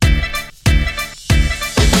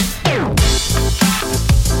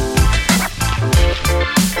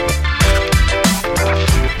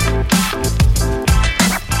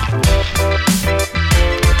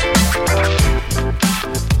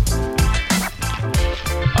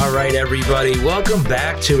All right, everybody. Welcome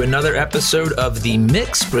back to another episode of The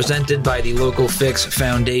Mix, presented by the Local Fix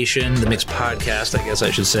Foundation. The Mix podcast, I guess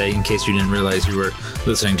I should say, in case you didn't realize you were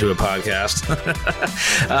listening to a podcast.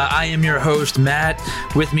 I am your host, Matt.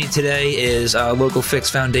 With me today is Local Fix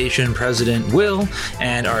Foundation President Will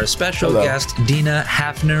and our special guest, Dina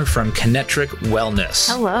Hafner from Kinetric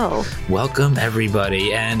Wellness. Hello. Welcome,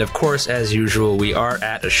 everybody. And of course, as usual, we are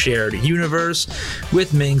at a shared universe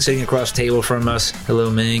with Ming sitting across the table from us.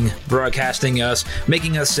 Hello, Ming. Broadcasting us,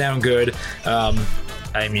 making us sound good.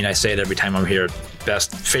 I mean, I say it every time I'm here.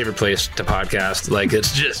 Best favorite place to podcast. Like,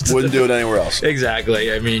 it's just wouldn't do it anywhere else.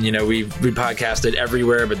 Exactly. I mean, you know, we podcasted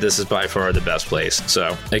everywhere, but this is by far the best place.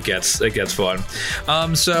 So it gets fun.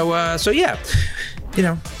 So yeah. You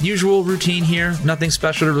know, usual routine here. Nothing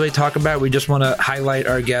special to really talk about. We just want to highlight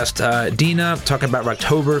our guest, Dina, talking about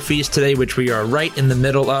Rocktoberfest today, which we are right in the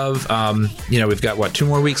middle of. You know, we've got, 2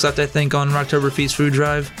 more weeks left, I think, on Rocktoberfest food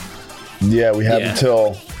drive? Yeah, we have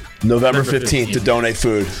until November 15th to donate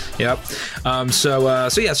food. Yep. So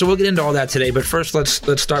we'll get into all that today. But first,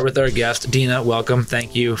 let's start with our guest. Dina, welcome.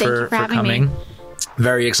 Thank you for coming. Me.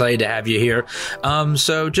 Very excited to have you here.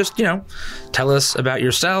 So just, tell us about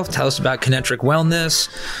yourself. Tell us about Kinetric Wellness.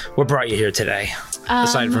 What brought you here today?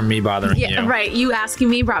 Aside from me bothering you. Yeah, right. You asking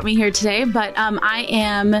me brought me here today, but I'm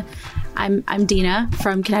Dina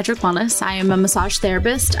from Kinetric Wellness. I am a massage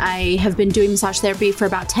therapist. I have been doing massage therapy for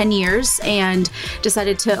about 10 years and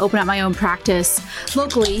decided to open up my own practice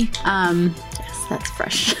locally. That's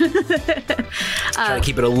fresh. Try to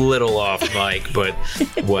keep it a little off mic, but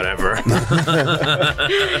whatever.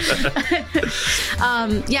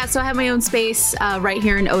 So I have my own space right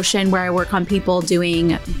here in Ocean where I work on people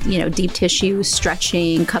doing, deep tissue,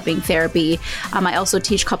 stretching, cupping therapy. I also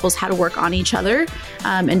teach couples how to work on each other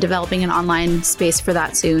and developing an online space for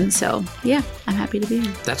that soon. So, yeah, I'm happy to be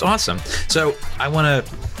here. That's awesome. So I want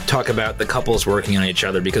to talk about the couples working on each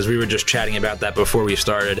other because we were just chatting about that before we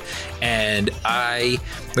started. And I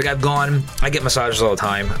get massages all the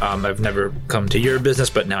time. I've never come to your business,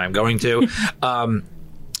 but now I'm going to.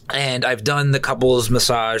 And I've done the couples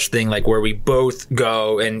massage thing, like where we both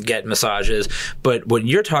go and get massages. But what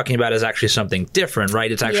you're talking about is actually something different,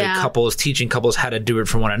 right? It's actually couples teaching couples how to do it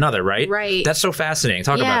for one another, right? Right. That's so fascinating.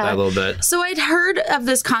 Talk about that a little bit. So I'd heard of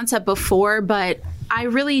this concept before, but I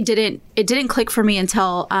really didn't click for me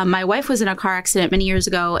until my wife was in a car accident many years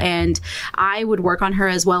ago, and I would work on her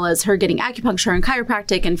as well as her getting acupuncture and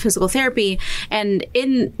chiropractic and physical therapy. And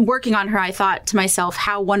in working on her, I thought to myself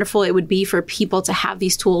how wonderful it would be for people to have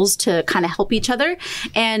these tools to kind of help each other.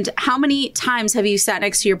 And how many times have you sat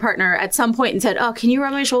next to your partner at some point and said, "Oh, can you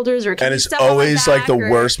rub my shoulders?" Or can you step on my back? And it's always like the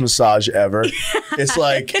worst massage ever. It's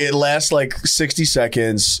like it lasts like 60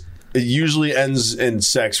 seconds. It usually ends in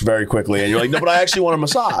sex very quickly, and you're like, "No, but I actually want a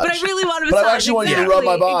massage. But I really want a massage. But I actually want you to rub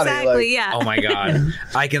my body." Exactly. Yeah. Oh my god,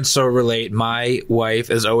 I can so relate. My wife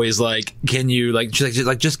is always like, "Can you she's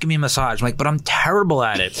like just give me a massage?" I'm like, "But I'm terrible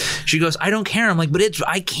at it." She goes, "I don't care." I'm like, "But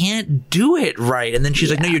I can't do it right." And then she's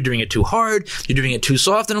like, "No, you're doing it too hard. You're doing it too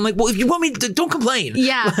soft." And I'm like, "Well, if you want me to, don't complain."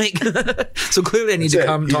 Yeah. Like, so clearly, I need to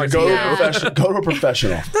come talk to you. Go to a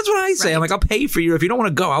professional. That's what I say. Right. I'm like, I'll pay for you if you don't want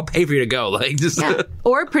to go. I'll pay for you to go. Like, just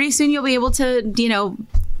or pretty soon you'll be able to,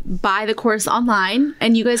 buy the course online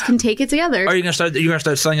and you guys can take it together. Are you gonna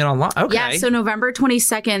start selling it online? Okay. Yeah, so November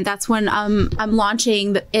 22nd, that's when I'm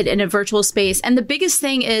launching it in a virtual space. And the biggest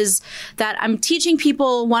thing is that I'm teaching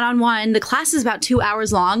people one-on-one. The class is about 2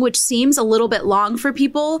 hours long, which seems a little bit long for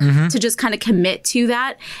people to just kind of commit to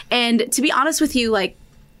that. And to be honest with you, like,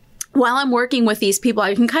 while I'm working with these people,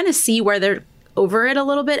 I can kind of see where they're over it a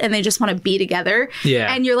little bit and they just want to be together.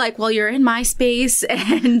 Yeah. And you're like, well, you're in my space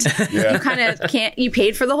and you kind of can't, you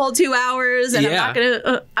paid for the whole 2 hours and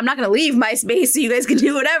I'm not going to leave my space so you guys can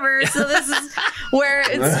do whatever. So this is where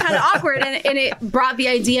it's kind of awkward. And it brought the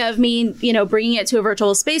idea of me, bringing it to a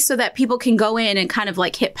virtual space so that people can go in and kind of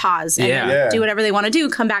like hit pause and do whatever they want to do,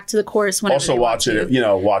 come back to the course whenever also they watch want it,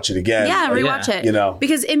 to. Watch it again. Yeah, rewatch it.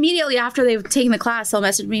 Because immediately after they've taken the class, they'll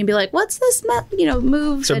message me and be like, what's this,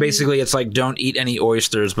 move? So basically it's like, don't eat any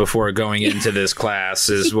oysters before going into this class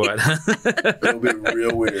is what. It'll be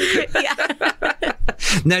real weird. Yeah.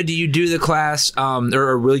 Now, do you do the class,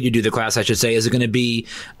 or will you do the class, I should say? Is it going to be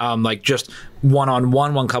like just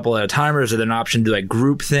one-on-one, one couple at a time, or is it an option to do like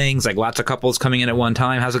group things, like lots of couples coming in at one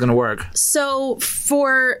time? How's it going to work? So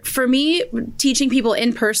for me, teaching people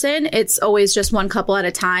in person, it's always just one couple at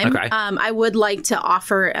a time. Okay. I would like to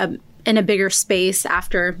offer in a bigger space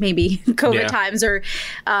after maybe COVID times, or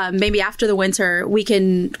maybe after the winter, we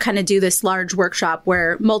can kind of do this large workshop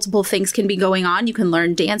where multiple things can be going on. You can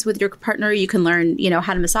learn dance with your partner. You can learn,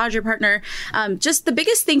 how to massage your partner. Just the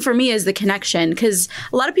biggest thing for me is the connection, because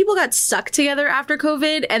a lot of people got stuck together after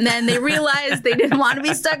COVID, and then they realized they didn't want to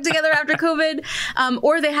be stuck together after COVID,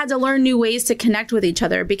 or they had to learn new ways to connect with each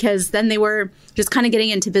other, because then they were just kind of getting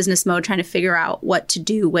into business mode, trying to figure out what to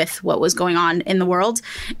do with what was going on in the world,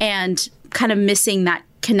 and kind of missing that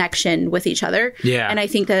connection with each other. Yeah. And I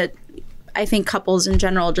think couples in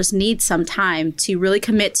general just need some time to really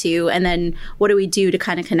commit to, and then what do we do to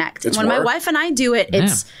kind of connect? It's when work. my wife and I do it,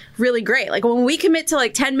 it's really great. Like when we commit to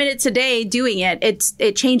like 10 minutes a day doing it,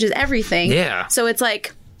 it changes everything. Yeah. So it's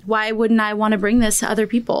like, why wouldn't I want to bring this to other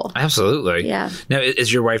people? Absolutely. Yeah. Now,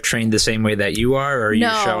 is your wife trained the same way that you are, or are you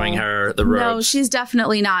showing her the ropes? No, she's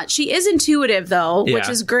definitely not. She is intuitive, though, which Yeah.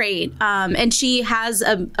 is great. And she has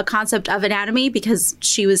a concept of anatomy because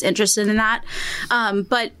she was interested in that.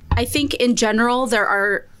 But I think in general, there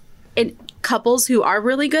are couples who are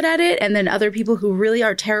really good at it, and then other people who really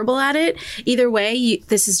are terrible at it. Either way,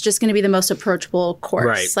 this is just going to be the most approachable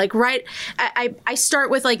course. Right. I start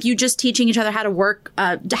with like you just teaching each other how to work,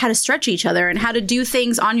 how to stretch each other, and how to do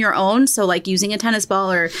things on your own. So like using a tennis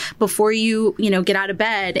ball, or before you get out of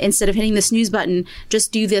bed, instead of hitting the snooze button,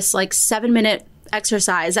 just do this like 7-minute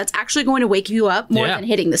exercise that's actually going to wake you up more than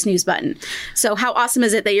hitting the snooze button. So how awesome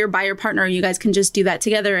is it that you're by your partner, you guys can just do that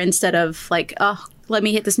together, instead of like, oh, let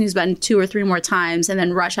me hit the snooze button 2 or 3 more times and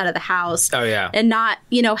then rush out of the house. Oh, yeah. And not,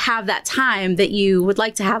 have that time that you would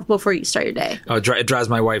like to have before you start your day. Oh, it drives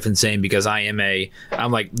my wife insane, because I'm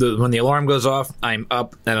like, when the alarm goes off, I'm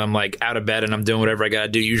up and I'm like out of bed and I'm doing whatever I got to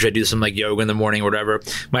do. Usually I do some like yoga in the morning or whatever.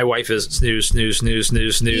 My wife is snooze, snooze, snooze,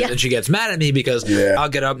 snooze, snooze. Yeah. And she gets mad at me because I'll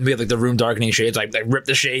get up and we have like the room darkening shades. I rip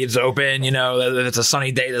the shades open, it's a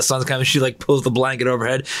sunny day, the sun's coming. She like pulls the blanket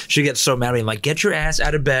overhead. She gets so mad at me. I'm like, get your ass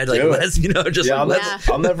out of bed. Like, let's,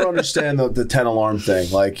 I'll never understand the 10 alarm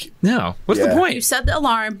thing. Like, no, what's the point? You set the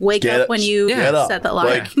alarm, wake up when you set the alarm.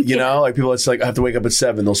 Like, like people, it's like, I have to wake up at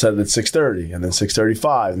 7. They'll set it at 6:30 and then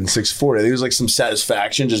 6:35 and 6:40. I think there's like some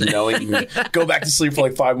satisfaction just knowing you can go back to sleep for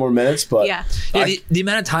like 5 more minutes. But the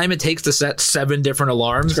amount of time it takes to set 7 different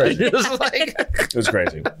alarms. It was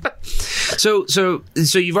crazy. So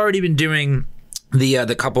you've already been doing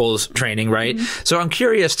the couples training, right? Mm-hmm. So I'm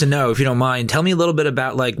curious to know, if you don't mind, tell me a little bit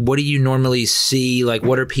about like, what do you normally see? Like,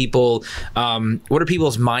 what are people's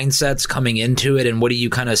mindsets coming into it, and what do you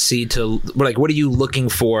kind of see what are you looking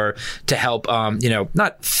for to help,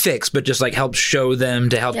 not fix, but just like help show them,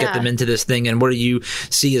 to help get them into this thing? And what do you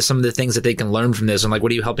see as some of the things that they can learn from this, and like,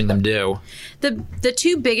 what are you helping them do? The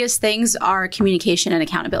 2 biggest things are communication and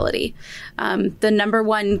accountability. The number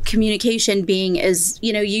one communication being is,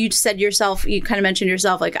 you said yourself, you kind of mentioned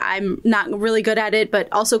yourself, like, I'm not really good at it,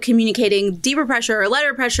 but also communicating deeper pressure or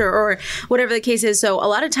lighter pressure or whatever the case is. So a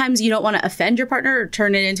lot of times you don't want to offend your partner or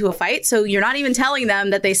turn it into a fight. So you're not even telling them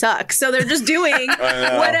that they suck. So they're just doing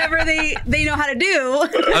whatever they know how to do.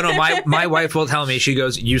 Oh no, my wife will tell me, she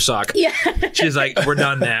goes, you suck. Yeah. She's like, we're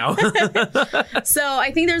done now. So I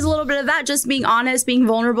think there's a little bit of that, just being honest, being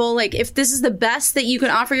vulnerable. Like, if this is the best that you can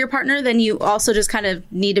offer your partner, then you also just kind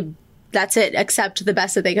of need to, that's it, accept the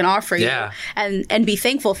best that they can offer you, and be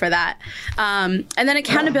thankful for that. And then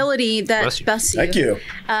accountability. Thank you.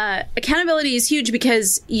 Accountability is huge,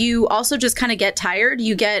 because you also just kind of get tired.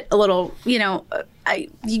 You get a little, you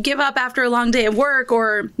give up after a long day of work,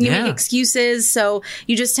 or you make excuses. So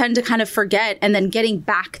you just tend to kind of forget, and then getting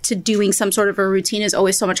back to doing some sort of a routine is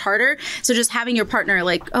always so much harder. So just having your partner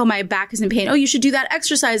like, oh, my back is in pain. Oh, you should do that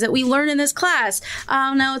exercise that we learn in this class.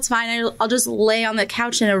 Oh, no, it's fine. I'll just lay on the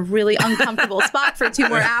couch in a really uncomfortable spot for 2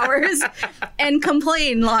 more hours and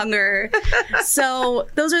complain longer. So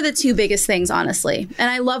those are the 2 biggest things, honestly. And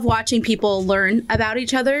I love watching people learn about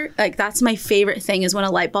each other. Like, that's my favorite thing, is when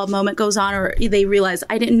a light bulb moment goes on, or they realize,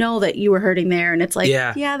 I didn't know that you were hurting there. And it's like,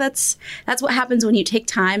 that's what happens when you take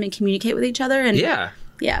time and communicate with each other. And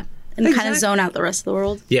and kind of zone out the rest of the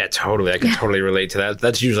world. Yeah, totally. I can totally relate to that.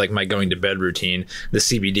 That's usually like my going to bed routine. The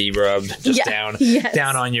CBD rub, just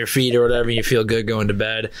down on your feet or whatever. You feel good going to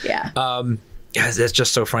bed. Yeah. Guys, that's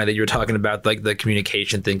just so funny that you were talking about like the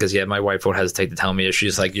communication thing, because my wife won't hesitate to tell me,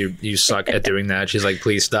 she's like, you suck at doing that. She's like,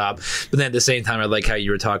 please stop. But then at the same time, I like how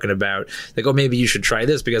you were talking about like, oh, maybe you should try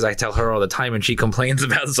this, because I tell her all the time when she complains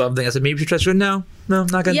about something, I said, maybe you should try. She said, no, I'm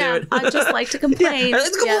not gonna do it. I just like to complain. I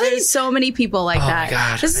like to complain. There's so many people like that. My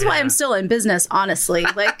God, this is why I'm still in business, honestly.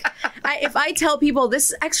 Like, if I tell people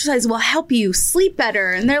this exercise will help you sleep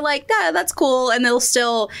better, and they're like, yeah, that's cool, and they'll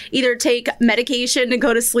still either take medication to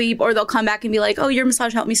go to sleep, or they'll come back and be like, oh, your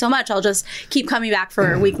massage helped me so much, I'll just keep coming back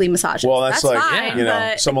for weekly massages. Well, that's like, fine, you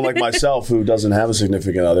know, someone like myself who doesn't have a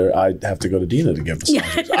significant other, I have to go to Dina to get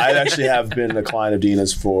massages. I actually have been a client of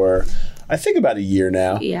Dina's for, I think, about a year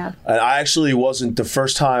now. Yeah. And I actually wasn't the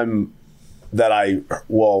first time that I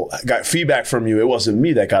got feedback from you. It wasn't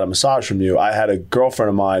me that got a massage from you. I had a girlfriend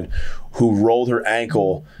of mine who rolled her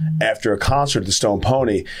ankle after a concert at the Stone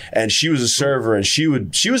Pony, and she was a server, and she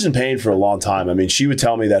was in pain for a long time. I mean, she would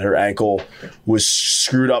tell me that her ankle was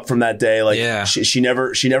screwed up from that day. Like she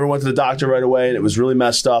never went to the doctor right away, and it was really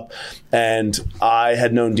messed up. And I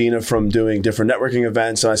had known Dina from doing different networking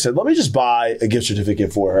events, and I said, let me just buy a gift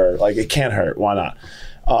certificate for her. Like, it can't hurt. Why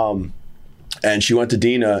not? And she went to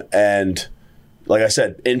Dina, and like I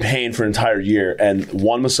said, in pain for an entire year, and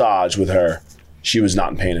one massage with her, she was not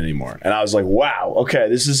in pain anymore. And I was like, wow, okay,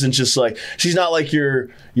 this isn't just like, she's not like your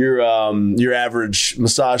average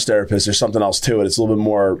massage therapist. There's something else to it. It's a little bit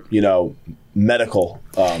more, you know, medical.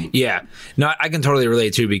 Yeah. No, I can totally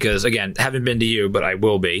relate too, because again, haven't been to you, but I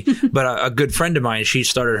will be. But a good friend of mine, she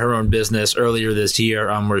started her own business earlier this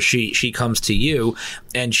year, where she comes to you,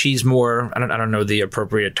 and she's more, I don't know the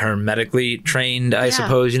appropriate term, medically trained, I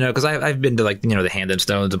suppose, you know, because I've been to, like, you know, the Hand and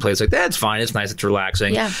Stones, a place like that. It's fine. It's nice. It's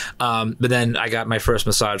relaxing. Yeah. But then I got my first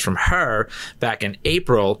massage from her back in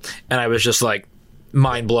April, and I was just like,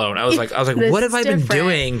 mind blown. I was like, what have I been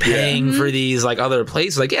doing paying for these like other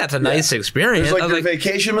places? Like, yeah, it's a nice experience. There's like the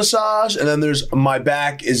vacation massage, and then there's my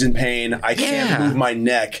back is in pain. I can't move my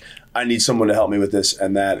neck. I need someone to help me with this,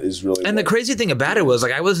 and that is really. And the crazy thing about it was,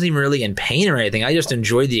 like, I wasn't even really in pain or anything. I just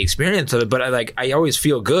enjoyed the experience of it. But I always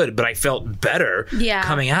feel good, but I felt better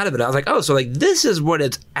coming out of it. I was like, oh, so like this is what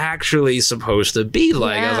it's actually supposed to be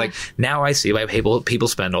like. I was like, now I see why people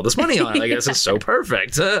spend all this money on it. Like, this is so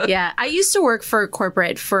perfect. Yeah, I used to work for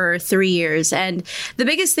corporate for 3 years, and the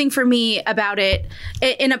biggest thing for me about it,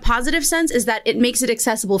 in a positive sense, is that it makes it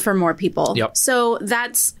accessible for more people. Yep. So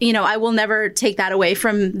that's, you know, I will never take that away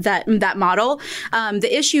from that model.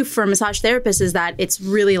 The issue for massage therapists is that it's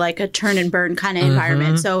really like a turn and burn kind of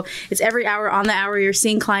environment. So it's every hour on the hour you're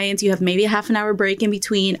seeing clients. You have maybe a half an hour break in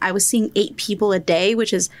between. I was seeing 8 people a day,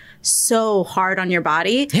 which is so hard on your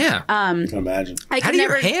body. Yeah. I can imagine. How do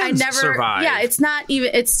your hands survive? Yeah, it's not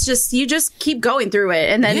even, it's just, you just keep going through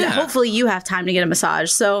it, and then hopefully you have time to get a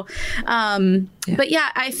massage. So, but yeah,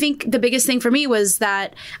 I think the biggest thing for me was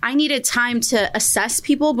that I needed time to assess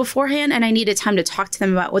people beforehand, and I needed time to talk to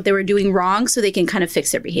them about what they were doing wrong so they can kind of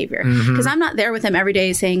fix their behavior. Because I'm not there with them every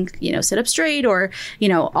day saying, you know, sit up straight, or, you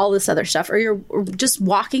know, all this other stuff. Or you're just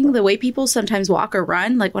walking the way people sometimes walk or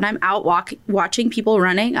run. Like, when I'm out watching people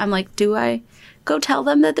running, I'm like, do I go tell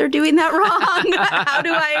them that they're doing that wrong? How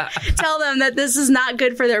do I tell them that this is not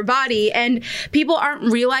good for their body? And people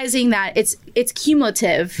aren't realizing that it's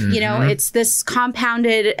cumulative. You know, it's this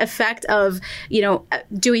compounded effect of, you know,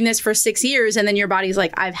 doing this for 6 years, and then your body's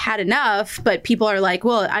like, I've had enough. But people are like,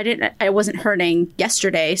 well, I wasn't hurting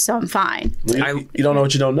yesterday, so I'm fine. You don't know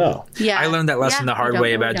what you don't know. Yeah, I learned that lesson the hard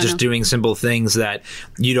way about just doing simple things that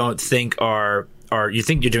you don't think are, or you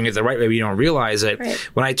think you're doing it the right way, but you don't realize it. Right.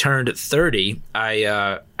 When I turned 30,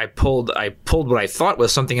 I pulled what I thought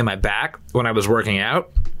was something in my back when I was working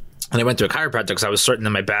out. And I went to a chiropractor because I was certain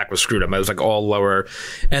that my back was screwed up. I was like all lower.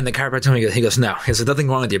 And the chiropractor told me, he goes, no. He said, nothing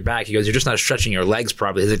wrong with your back. He goes, you're just not stretching your legs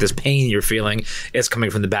properly. He's like, this pain you're feeling is coming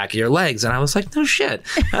from the back of your legs. And I was like, no shit.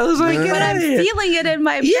 I was like, but I'm feeling it in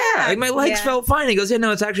my back. Yeah, like my legs felt fine. He goes, yeah,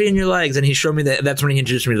 no, it's actually in your legs. And he showed me that. That's when he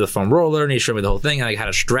introduced me to the foam roller, and he showed me the whole thing, and I had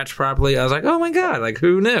to stretch properly. I was like, oh my God, like,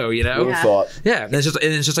 who knew, you know? Yeah. And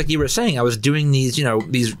it's just like you were saying, I was doing these, you know,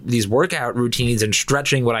 these workout routines and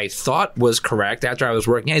stretching what I thought was correct after I was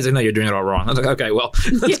working out. He's like, no, you're doing it all wrong. I was like, okay, well,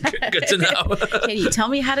 that's good to know. Can you tell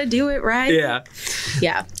me how to do it right? Yeah.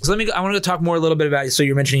 So I want to talk more a little bit about, so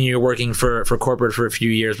you're mentioning you were working for corporate for a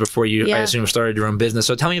few years before you, I assume, started your own business.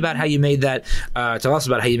 So tell me about how you made that, tell us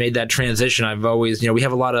about how you made that transition. I've always, you know, we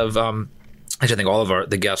have a lot of, actually, I think all of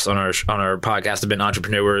the guests on our podcast have been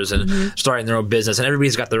entrepreneurs and starting their own business, and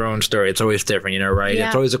everybody's got their own story. It's always different, you know, right? Yeah.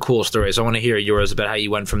 It's always a cool story. So I want to hear yours about how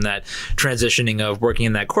you went from that transitioning of working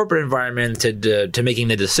in that corporate environment to making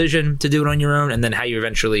the decision to do it on your own, and then how you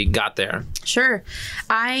eventually got there. Sure.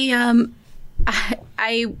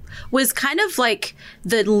 I was kind of like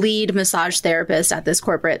the lead massage therapist at this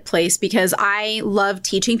corporate place because I love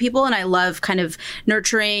teaching people, and I love kind of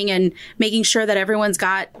nurturing and making sure that everyone's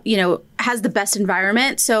got, you know, has the best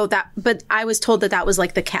environment. So but I was told that was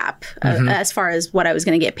like the cap as far as what I was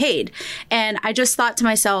going to get paid. And I just thought to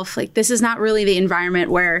myself, like, this is not really the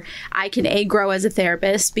environment where I can grow as a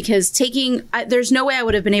therapist, because there's no way I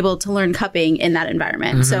would have been able to learn cupping in that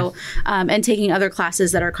environment. So, and taking other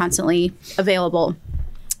classes that are constantly available.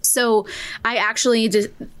 So I actually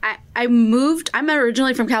I moved. I'm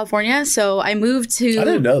originally from California, so I moved to. I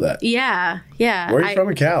didn't know that. Yeah. Where are you from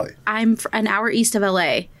in Cali? I'm an hour east of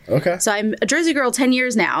LA. Okay. So I'm a Jersey girl 10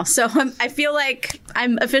 years now. So I feel like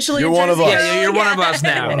I'm officially You're a Jersey one of us. girl. Yeah, you're one of us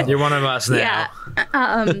now. You're one of us now.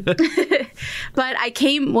 Yeah. But I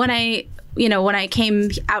came when I came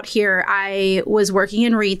out here, I was working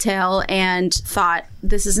in retail and thought,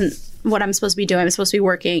 this isn't what I'm supposed to be doing. I'm supposed to be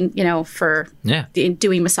working, for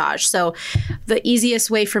doing massage. So the easiest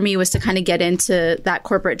way for me was to kind of get into that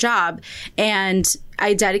corporate job. And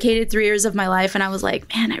I dedicated 3 years of my life, and I was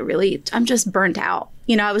like, man, I'm just burnt out.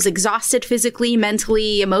 I was exhausted physically,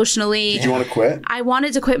 mentally, emotionally. Did you want to quit? I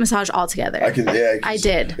wanted to quit massage altogether. I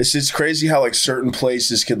did. It's crazy how like certain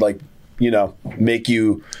places could make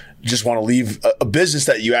you just want to leave a business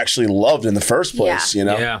that you actually loved in the first place,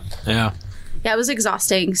 Yeah, it was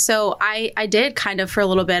exhausting. So I did kind of for a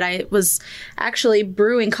little bit. I was actually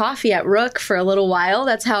brewing coffee at Rook for a little while.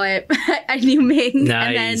 That's how I knew Ming.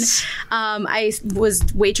 Nice. And then I was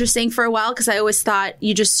waitressing for a while, because I always thought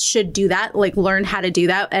you just should do that, like learn how to do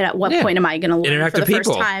that. And at what point am I going to learn Interact for the with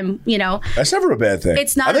people. first time? That's never a bad thing.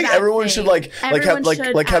 It's not. I think a bad everyone thing. should like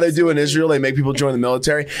how they do in Israel. They make people join the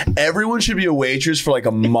military. Everyone should be a waitress for like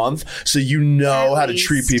a month, so how to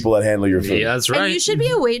treat people that handle your food. Yeah, that's right. And you should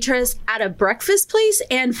be a waitress at a breakfast place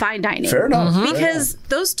and fine dining. Fair enough. Because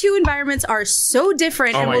those two environments are so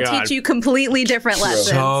different and will teach you completely different lessons.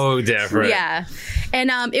 So different. Yeah.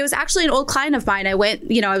 And it was actually an old client of mine. I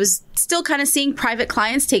went, I was still kind of seeing private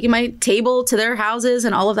clients, taking my table to their houses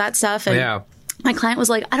and all of that stuff. And my client was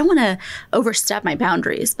like, I don't want to overstep my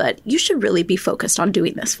boundaries, but you should really be focused on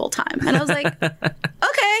doing this full time. And I was like,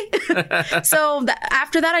 okay. So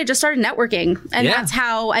after that, I just started networking. And that's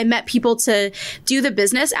how I met people to do the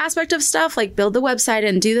business aspect of stuff, like build the website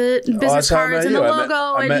and do the business cards and the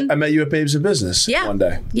logo. I met you at Babes in Business one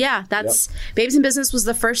day. Yeah, Babes in Business was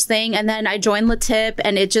the first thing. And then I joined Le Tip,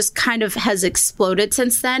 and it just kind of has exploded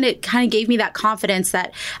since then. It kind of gave me that confidence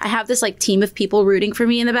that I have this like team of people rooting for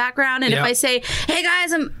me in the background. And if I say, hey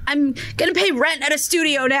guys, I'm gonna pay rent at a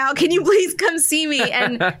studio now, can you please come see me?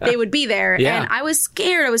 And they would be there. And I was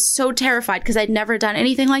scared. I was so terrified because I'd never done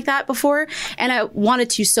anything like that before, and I wanted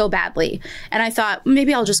to so badly. And I thought,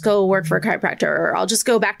 maybe I'll just go work for a chiropractor, or I'll just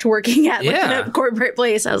go back to working at a corporate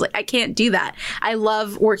place. I was like, I can't do that. I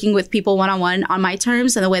love working with people one-on-one on my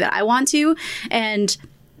terms and the way that I want to, and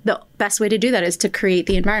the best way to do that is to create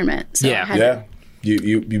the environment. So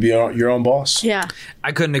You be your own boss. Yeah.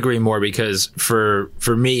 I couldn't agree more, because for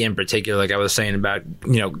me in particular, like I was saying about,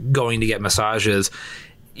 going to get massages,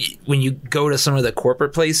 when you go to some of the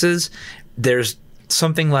corporate places, there's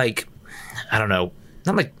something like, I don't know,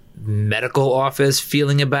 not like medical office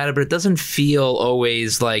feeling about it, but it doesn't feel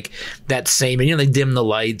always like that same. And they dim the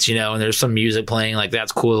lights, and there's some music playing, like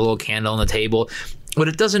that's cool, a little candle on the table. But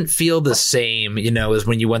it doesn't feel the same, as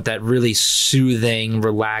when you want that really soothing,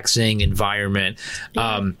 relaxing environment.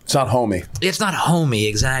 It's not homey. It's not homey,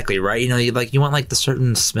 exactly, right? You want like the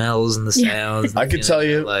certain smells and the sounds. I could tell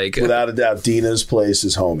you, without a doubt, Dina's place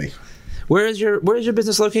is homey. Where is your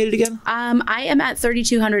business located again? I am at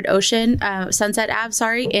 3200 Ocean, Sunset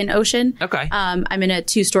Ave, in Ocean. Okay. I'm in a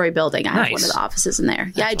 2-story building. I have one of the offices in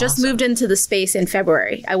there. I just moved into the space in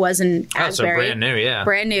February. I was in Asbury. So brand new,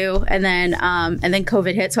 Brand new. And then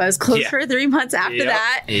COVID hit, so I was closed for 3 months after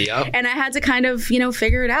that. Yep. And I had to kind of,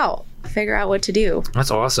 figure out what to do.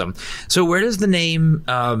 That's awesome. So where does the name,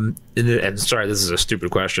 and sorry, this is a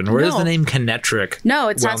stupid question. Where does the name Kinetric No,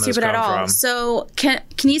 it's not stupid at all. From? So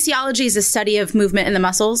kinesiology is a study of movement in the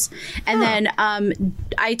muscles. And then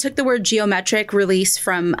I took the word geometric release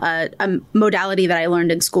from a modality that I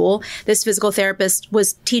learned in school. This physical therapist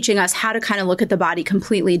was teaching us how to kind of look at the body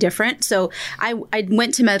completely different. So I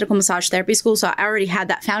went to medical massage therapy school, so I already had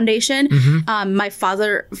that foundation. My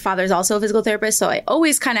father's also a physical therapist, so I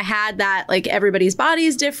always kind of had that, like, everybody's body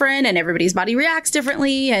is different and everybody's body reacts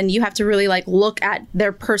differently, and you have to really like look at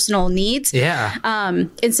their personal needs.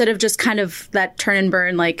 Instead of just kind of that turn and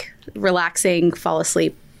burn, like relaxing, fall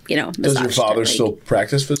asleep. Does your father still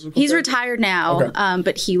practice physical therapy? He's retired now,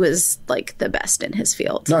 but he was like the best in his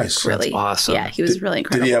field. Nice. Really. That's awesome. Yeah, he was really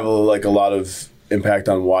incredible. Did he have a lot of impact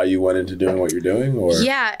on why you went into doing what you're doing? Or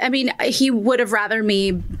yeah, I mean, he would have rather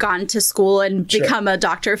me gone to school and become a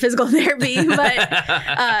doctor of physical therapy,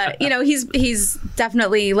 but he's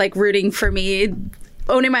definitely like rooting for me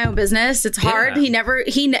owning my own business, it's hard.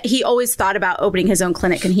 Yeah. He always thought about opening his own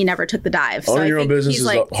clinic, and he never took the dive. Owning your own business he's,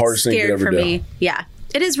 is the hardest thing you could ever do. Yeah.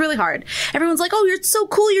 It is really hard. Everyone's like, "Oh, you're so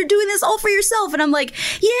cool. You're doing this all for yourself." And I'm like,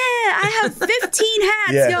 "Yeah, I have 15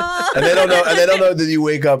 hats, y'all." And they don't know that you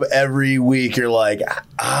wake up every week. You're like,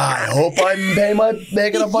 I hope I'm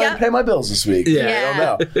making enough money to pay my bills this week. Yeah. They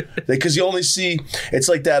don't know because you only see. It's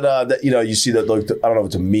like that. That you see that. Like, I don't know if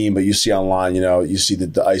it's a meme, but you see online. You see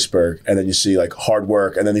the iceberg, and then you see like hard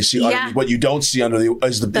work, and then you see what you don't see under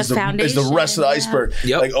is the rest of the iceberg.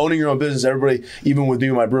 Yep. Like owning your own business. Everybody, even with me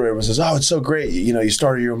and my brewery, everyone says, "Oh, it's so great." You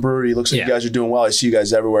started your own brewery. It looks like you guys are doing well. I see you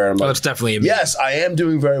guys everywhere. I'm like, it's definitely amazing. Yes, I am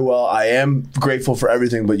doing very well. I am grateful for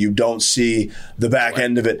everything, but you don't see the back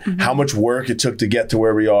end of it, how much work it took to get to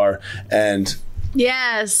where we are. And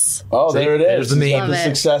yes. Oh, there it is. There's the meme. The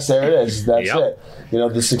success. There it is. That's Yep.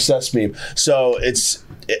 it. The success meme. So it's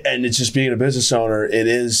just being a business owner.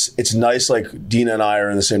 It's nice. Like Dina and I are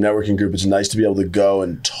in the same networking group. It's nice to be able to go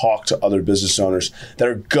and talk to other business owners that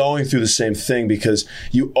are going through the same thing, because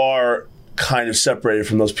you are kind of separated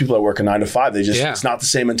from those people that work a 9 to 5. It's not the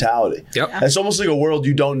same mentality. Yep. And it's almost like a world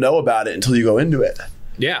you don't know about it until you go into it.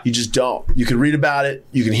 Yeah. You just don't. You can read about it,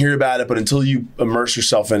 you can hear about it, but until you immerse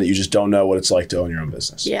yourself in it, you just don't know what it's like to own your own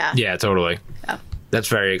business. Yeah. Yeah, totally. Yeah. That's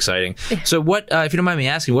very exciting. So what, if you don't mind me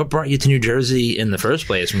asking, what brought you to New Jersey in the first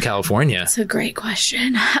place from California? That's a great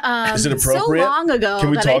question. Is it appropriate? So long ago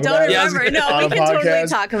Can we that talk I don't about it? remember. No, we can totally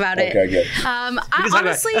talk about it. Okay, good.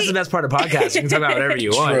 Honestly, that's the best part of podcasting. You can talk about whatever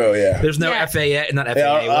you want. True, yeah. There's no FAA, not FAA.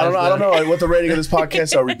 I don't know what the rating of this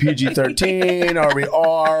podcast. Are we PG-13? Are we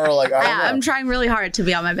R? Like, I don't know. I'm trying really hard to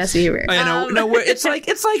be on my best behavior.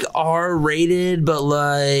 It's like R rated, but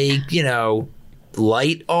like,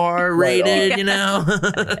 light R rated,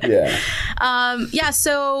 Yeah.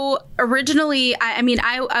 So originally,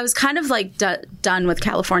 I was kind of like done with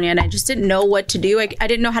California, and I just didn't know what to do. I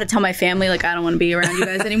didn't know how to tell my family, like, I don't want to be around you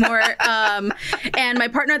guys anymore. And my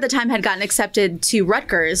partner at the time had gotten accepted to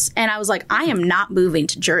Rutgers, and I was like, I am not moving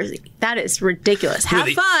to Jersey. That is ridiculous. Have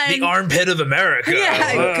fun. The armpit of America.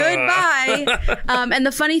 Yeah, goodbye. And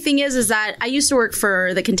the funny thing is that I used to work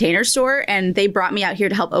for the Container Store, and they brought me out here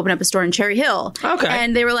to help open up a store in Cherry Hill. Okay.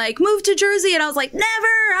 And they were like, move to Jersey. And I was like, never.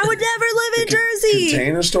 I would never live in Jersey.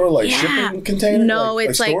 Container store? Like shipping containers? No,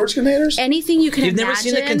 it's like storage containers? Anything you can You've imagine. never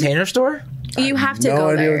seen the Container Store? You have to go No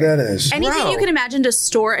idea there. what that is. Anything you can imagine to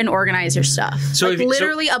store and organize your stuff. So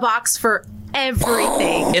literally a box for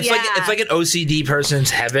everything. It's like an OCD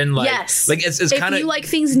person's heaven. Like, yes. Like it's kind of, if you like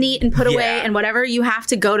things neat and put away and whatever, you have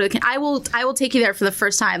to go to. I will take you there for the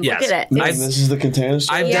first time. Yes. Look at it. This is the Container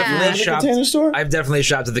Store? I've Container Store? definitely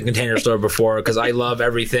shopped at the Container Store before, because I love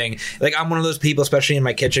everything. Like, I'm one of those people, especially in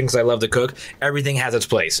my kitchen, because I love to cook. Everything has its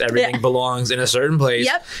place. Everything belongs in a certain place.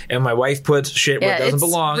 Yep. And my wife puts shit where it doesn't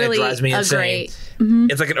belong. Really it drives me insane.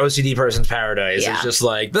 It's like an OCD person's paradise. Yeah. It's just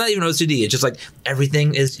like, but not even OCD. It's just like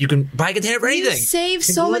everything is, you can buy a container for anything. You save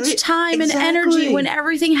so much time and energy when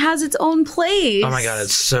everything has its own place. Oh my God,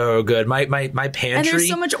 it's so good. My pantry. And there's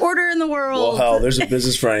so much order in the world. Well, hell, there's a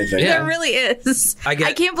business for anything. There really is. I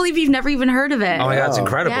can't believe you've never even heard of it. Oh my God, it's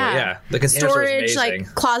incredible. Yeah. The Container Store is amazing.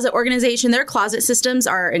 Like closet organization. Their closet systems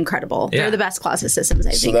are incredible. Yeah. They're the best closet systems,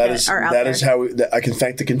 I think, that are out there. is how I can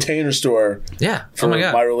thank the Container Store for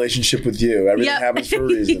my relationship with you. Everything happens for a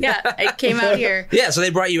reason. Yeah, I came out here. Yeah, so they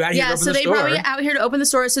brought you out here to open the store. Yeah, so they brought me out here to open the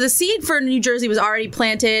store. So the seed for New Jersey was already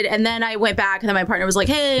planted, and then I went back, and then my partner was like,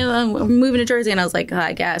 hey, I'm moving to Jersey, and I was like,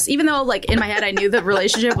 I guess. Even though, like, in my head, I knew the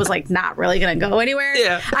relationship was, like, not really going to go anywhere.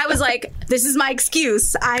 Yeah. I was like, this is my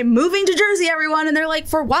excuse. I'm moving to Jersey, everyone. And they're like,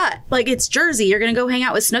 for what? Like, it's Jersey. You're going to go hang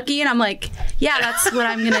out with Snooki? And I'm like, yeah, that's what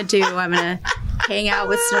I'm going to do. I'm going to hang out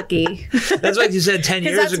with Snooki. That's like you said 10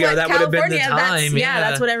 years ago. That would have been the time.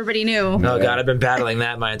 That's what everybody knew. Oh, God, I've been battling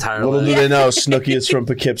that my entire life. Little do they know, Snooki is from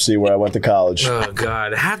Poughkeepsie, where I went to college. Oh,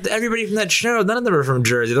 God. Everybody from that show, none of them are from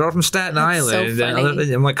Jersey. They're all from Staten Island. So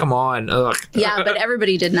funny. I'm like, come on. Ugh. Yeah, but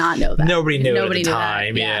everybody did not know that. Nobody knew at the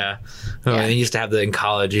time. That. Yeah. Oh, and used to have in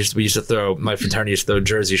college. We used to throw, my fraternity used to throw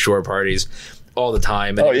Jersey Shore parties all the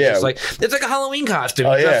time. And it's like a Halloween costume.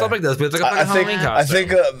 Stuff like this, but it's like a Halloween costume.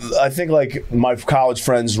 I think like my college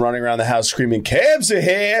friends running around the house screaming "Cabs are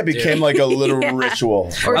here" became like a little ritual.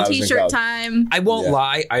 Or T-shirt time. I won't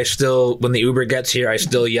lie. I still, when the Uber gets here, I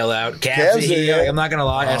still yell out "Cabs are here." Like, I'm not gonna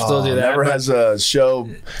lie. I still do that. Never has a show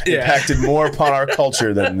impacted more upon our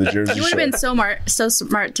culture than the Jersey Shore. You would have been so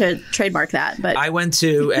smart to trademark that. But I went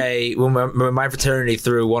to when my fraternity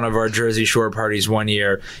threw one of our Jersey Shore parties one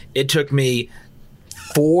year. It took me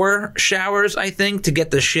 4 showers, I think, to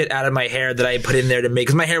get the shit out of my hair that I put in there to make,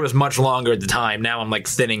 because my hair was much longer at the time. Now I'm like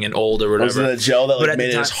thinning and old or whatever. Was it a gel that like made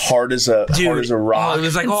it as hard as a rock? It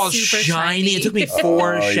was like all Super shiny. shiny. It took me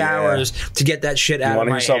 4 showers to get that shit out of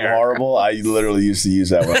my something hair. horrible? I literally used to use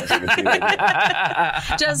that when I was a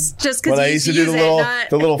teenager. Just because When I used to do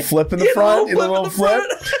the little flip in the front, the little flip.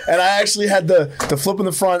 and I actually had the flip in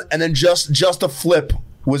the front, and then just a flip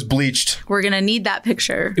was bleached. We're gonna need that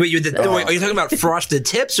picture. Wait, wait, are you talking about frosted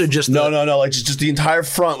tips or just No, like just the entire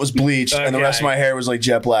front was bleached, and the rest of my hair was like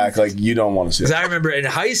jet black. Like, you don't want to see it. Because I remember in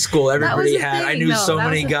high school, everybody a had. I thing, knew though. so That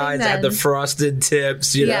many was a guys thing that had the then. frosted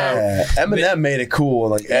tips. You know, Yeah, Eminem made it cool.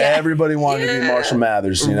 Like everybody wanted to be Marshall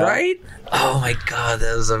Mathers. You know, right? Oh my god,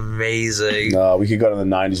 that was amazing. No, we could go to the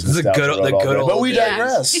 '90s. The good old but we days.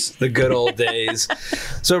 digress. The good old days.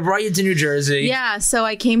 So it brought you to New Jersey. Yeah, so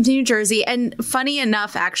I came to New Jersey, and funny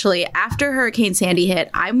enough, actually, after Hurricane Sandy hit,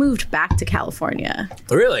 I moved back to California.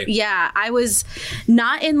 Really? Yeah, I was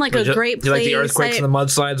not in like a great place. Do you like the earthquakes and the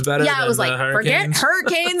mudslides better? Yeah, I than was the like, forget hurricanes?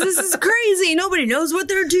 hurricanes. This is crazy. Nobody knows what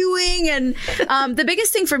they're doing. And the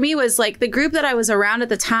biggest thing for me was like the group that I was around at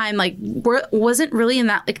the time, like wasn't really in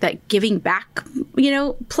that like that giving back,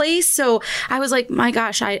 place. So I was like, my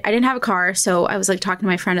gosh, I didn't have a car. So I was like talking to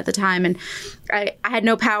my friend at the time, and I had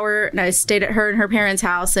no power, and I stayed at her and her parents'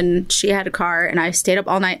 house, and she had a car, and I stayed up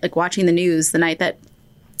all night like watching the news the night that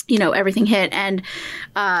everything hit. And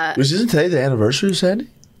Isn't today the anniversary of Sandy?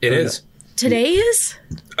 It is. today is.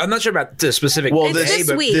 I'm not sure about the specific. Well, It's day, this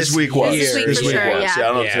but week. This week was. This week for sure, yeah. I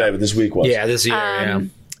don't know today, but this week was. Yeah, this year.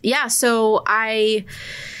 Yeah, so I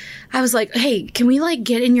was like, hey, can we like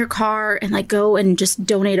get in your car and like go and just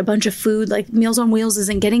donate a bunch of food? Like Meals on Wheels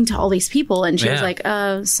isn't getting to all these people. And she was like,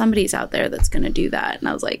 somebody's out there that's going to do that. And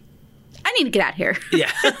I was like, I need to get out of here.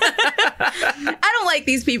 Yeah. I don't like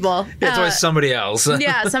these people. It's always somebody else.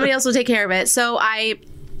 Yeah, somebody else will take care of it. So I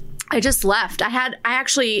just left. I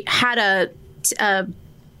actually had a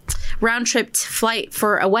round trip flight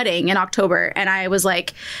for a wedding in October, and I was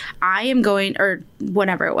like, I am going, or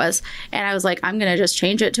whatever it was, and I was like, I'm gonna just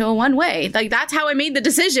change it to a one way. Like that's how I made the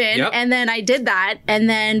decision. Yep. And then I did that, and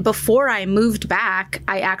then before I moved back,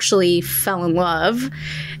 I actually fell in love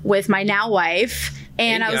with my now wife.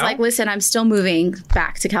 And I was like, listen, I'm still moving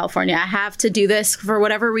back to California. I have to do this for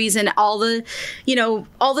whatever reason. All the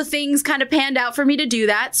things kind of panned out for me to do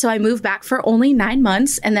that. So I moved back for only 9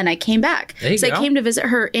 months, and then I came back. So I came to visit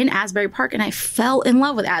her in Asbury Park, and I fell in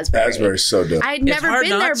love with Asbury. Asbury's so dope. I had never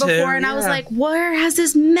been there before, and I was like, where has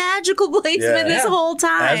this magical place been this whole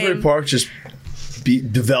time? Asbury Park just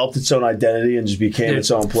developed its own identity and just became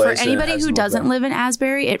its own place. For anybody who doesn't live in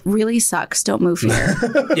Asbury, it really sucks. Don't move here.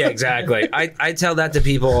 Yeah, exactly. I tell that to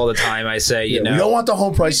people all the time. I say, we don't want the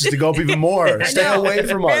home prices to go up even more. Stay away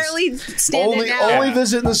from us. Barely stand it down. Only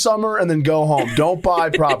visit in the summer and then go home. Don't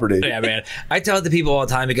buy property. Yeah, man. I tell it to people all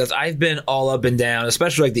the time because I've been all up and down,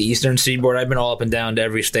 especially like the Eastern Seaboard. I've been all up and down to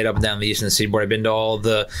every state up and down the Eastern Seaboard. I've been to all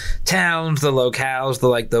the towns, the locales,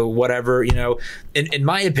 the whatever, In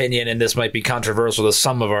my opinion, and this might be controversial to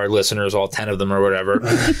some of our listeners, all 10 of them or whatever,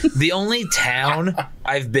 the only town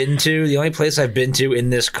I've been to, the only place I've been to in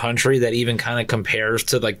this country that even kind of compares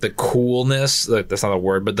to like the coolness, like that's not a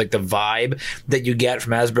word, but like the vibe that you get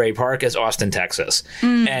from Asbury Park is Austin, Texas.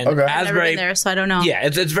 And I've never Asbury, been there, so I don't know. yeah,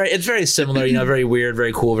 it's very similar, very weird,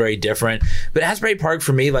 very cool, very different. But Asbury Park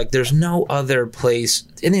for me, like there's no other place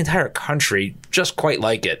in the entire country just quite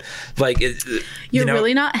like it. Like You're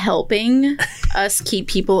really not helping us keep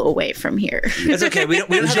people away from here. It's okay. We don't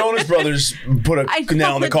The have Jonas Brothers put a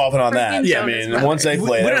nail in the coffin on that. freaking Yeah, I Jonas mean, once they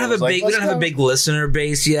play we it, don't have a like, big we don't have a big listener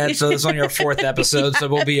base yet, so it's only our 4th episode, so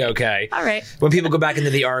we'll be okay. All right. When people go back into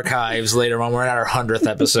the archives later on, we're at our 100th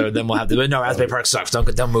episode, then we'll have to. But no, Asbury Park sucks.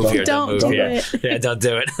 Don't move here. Don't move do here. it. Yeah, don't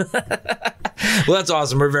do it. Well, that's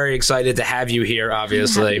awesome. We're very excited to have you here.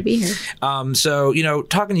 Obviously, Happy to be here. So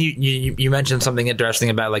talking to you mentioned something interesting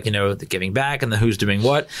about like the giving back and the who's doing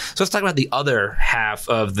what. So let's talk about the other half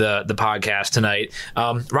of the podcast tonight.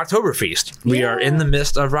 Rocktoberfest. We are in the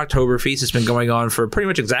midst of Rocktoberfest. It's been going on for pretty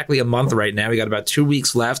much exactly a month right now. We got about 2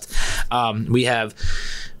 weeks left. We have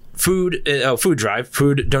food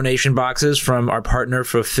donation boxes from our partner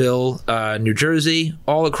Fulfill New Jersey,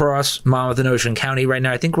 all across Monmouth and Ocean County right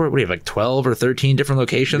now. I think we have like 12 or 13 different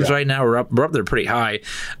locations right now. We're up there pretty high.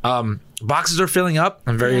 boxes are filling up.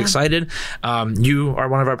 I'm very excited. You are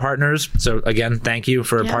one of our partners. So again, thank you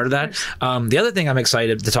for a part of that. The other thing I'm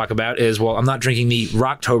excited to talk about is, well, I'm not drinking the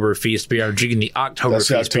Rocktoberfest beer. I'm drinking the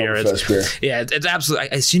Oktoberfest beer. Yeah, it's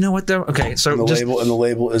absolutely. You know what though? Okay, so the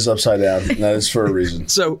label is upside down. And that is for a reason.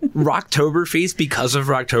 So Rocktoberfest, because of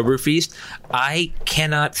Rocktoberfest, I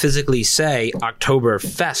cannot physically say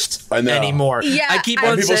Oktoberfest anymore. Yeah, I keep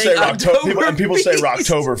on people saying Oktoberfest. People say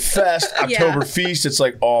Rocktoberfest, Oktoberfest. It's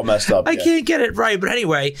like all messed up. I can't get it right, but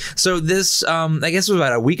anyway. So this, I guess it was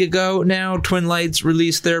about a week ago now. Twin Lights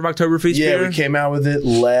released their Oktoberfest beer. Yeah, we came out with it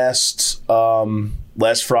last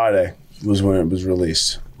Friday was when it was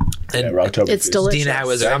released. And it's delicious. Dina, how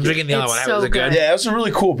was it? I'm drinking the other one. How was it good? Yeah, it was a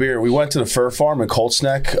really cool beer. We went to the Fur Farm in Colts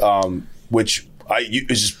Neck, which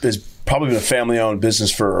is probably been a family-owned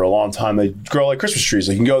business for a long time. They grow like Christmas trees.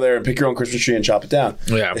 You can go there and pick your own Christmas tree and chop it down.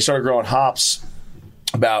 Yeah. They started growing hops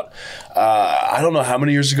about I don't know how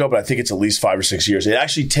many years ago, but I think it's at least 5 or 6 years. It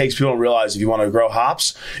actually takes, people don't realize, if you want to grow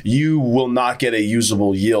hops, you will not get a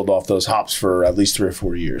usable yield off those hops for at least 3 or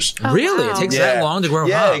 4 years. Oh, really? wow. It takes that long to grow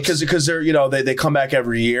hops? Yeah, because they're, they come back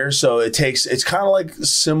every year, so it's kind of like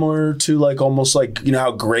similar to like almost like,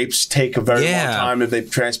 how grapes take a very long time if they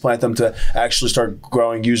transplant them to actually start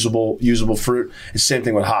growing usable fruit. It's the same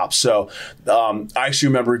thing with hops. So I actually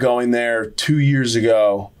remember going there 2 years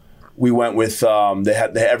ago. We went with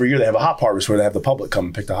every year they have a hop harvest where they have the public come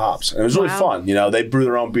and pick the hops, and it was really fun. They brew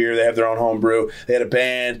their own beer, they have their own home brew. They had a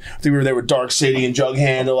band. I think we were there with Dark City and Jug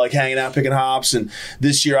Handle, like hanging out picking hops. And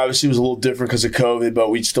this year obviously was a little different because of COVID, but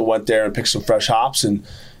we still went there and picked some fresh hops and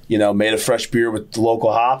made a fresh beer with the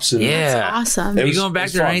local hops. And That's awesome. Are you going back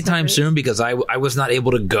there anytime soon? Because I was not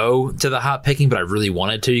able to go to the hop picking, but I really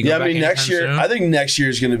wanted to. Next year, I think next year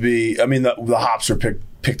is going to be. The hops are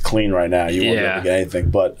picked clean right now. You won't be able to get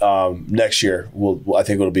anything, but next year I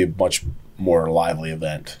think it'll be a much more lively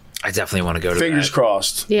event. I definitely want to go to Fingers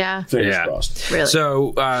crossed. Yeah. Fingers crossed. Really.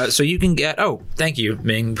 So you can get, thank you,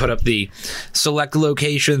 Ming, put up the select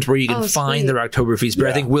locations where you can find the Oktoberfest beer.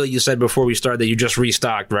 I think, Will, you said before we started that you just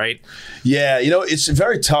restocked, right? Yeah. It's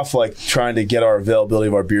very tough, like, trying to get our availability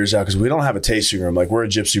of our beers out because we don't have a tasting room. Like, we're a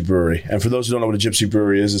gypsy brewery. And for those who don't know what a gypsy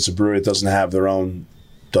brewery is, it's a brewery that doesn't have their own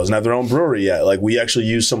brewery yet. Like, we actually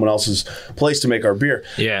use someone else's place to make our beer.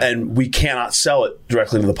 Yeah. And we cannot sell it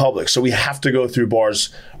directly to the public. So we have to go through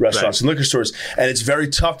bars, restaurants, and liquor stores. And it's very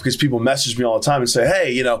tough because people message me all the time and say,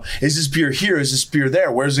 hey, is this beer here? Is this beer there?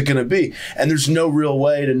 Where's it going to be? And there's no real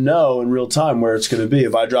way to know in real time where it's going to be.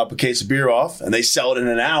 If I drop a case of beer off and they sell it in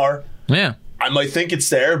an hour, I might think it's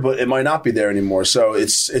there, but it might not be there anymore. So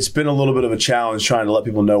it's been a little bit of a challenge trying to let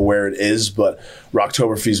people know where it is. But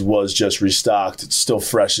Rocktoberfest was just restocked. It's still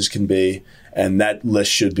fresh as can be, and that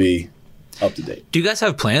list should be up to date. Do you guys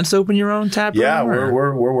have plans to open your own tap room? Yeah,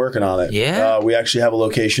 we're working on it. Yeah, we actually have a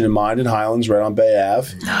location in mind in Highlands, right on Bay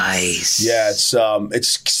Ave. Nice. Yeah,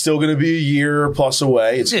 it's still going to be a year plus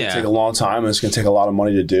away. It's going to take a long time, and it's going to take a lot of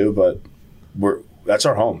money to do. But that's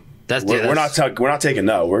our home. We're not taking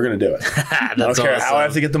no. We're going to do it. I don't care how I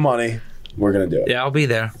have to get the money. We're going to do it. Yeah, I'll be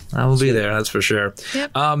there. I will be there. That's for sure.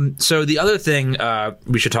 Yep. So the other thing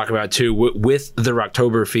we should talk about too with the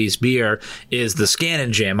Rocktoberfest beer is the Scan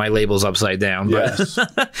and Jam. My label's upside down. Yes.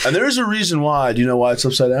 And there is a reason why. Do you know why it's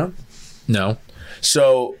upside down? No.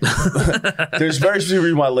 So there's very specific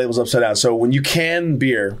reason why the label's upside down. So when you can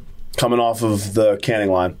beer coming off of the canning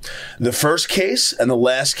line, the first case and the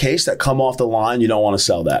last case that come off the line, you don't want to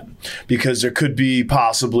sell that because there could be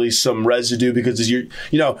possibly some residue because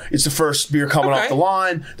it's the first beer coming off the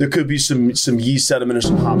line. There could be some yeast sediment or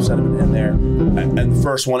some hop sediment in there, and the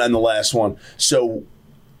first one and the last one. So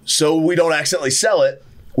we don't accidentally sell it.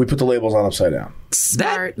 We put the labels on upside down.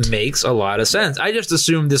 Smart. That makes a lot of sense. I just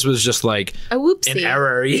assumed this was just like a whoopsie. An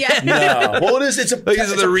error. Yeah. No. Well, it is. It's a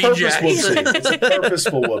purposeful whoopsie. It's a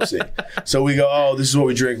purposeful whoopsie. So we go, this is what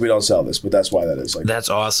we drink. We don't sell this, but that's why that is. Like, that's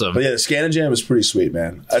awesome. But yeah, the Scan and Jam is pretty sweet,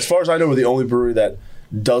 man. As far as I know, we're the only brewery that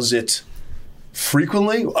does it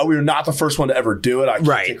frequently. We were not the first one to ever do it. I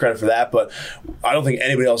can't take credit for that, but I don't think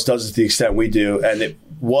anybody else does it to the extent we do. And it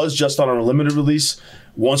was just on our limited release.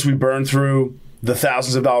 Once we burn through the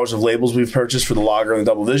thousands of dollars of labels we've purchased for the lager and the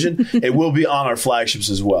double vision, it will be on our flagships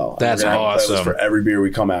as well. That's awesome. For every beer we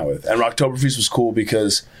come out with. And Rocktoberfest was cool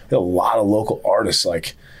because we had a lot of local artists,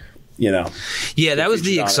 like, Yeah, that was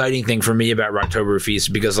the exciting thing for me about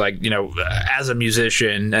Rocktoberfest because, as a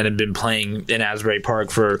musician and had been playing in Asbury Park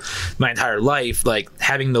for my entire life, like,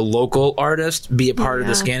 having the local artist be a part of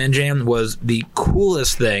the Scan and Jam was the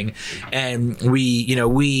coolest thing. And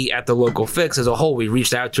we at the local Fix as a whole, we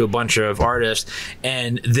reached out to a bunch of artists,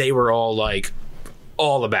 and they were all like,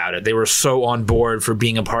 all about it. They were so on board for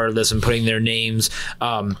being a part of this and putting their names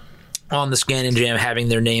on the Scan and Jam having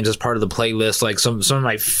their names as part of the playlist. Like some of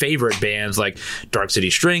my favorite bands, like Dark City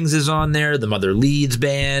Strings is on there, the Mother Leeds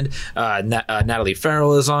band, Natalie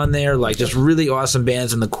Farrell is on there, like just really awesome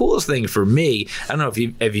bands. And the coolest thing for me, I don't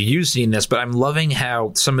know if you've seen this, but I'm loving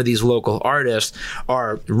how some of these local artists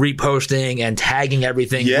are reposting and tagging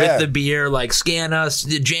everything with the beer, like scan us,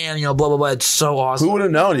 jam, blah, blah, blah. It's so awesome. Who would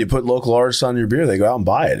have known? You put local artists on your beer, they go out and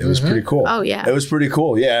buy it. It was pretty cool. Oh, yeah. It was pretty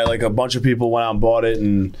cool. Yeah, like a bunch of people went out and bought it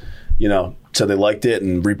and, said they liked it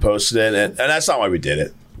and reposted it. And that's not why we did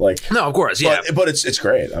it. Like, no, of course, yeah, but it's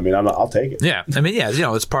great. I mean, I'll take it. Yeah, I mean, yeah,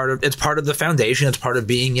 it's part of the foundation. It's part of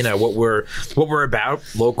being, what we're about.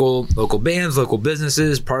 Local bands, local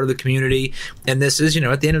businesses, part of the community. And this is,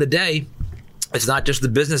 at the end of the day, it's not just the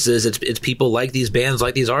businesses. It's people like these bands,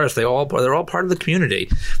 like these artists. They're all part of the community,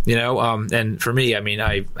 And for me, I mean,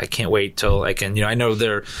 I can't wait till I can. I know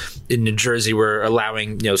they're in New Jersey. We're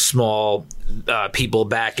allowing small people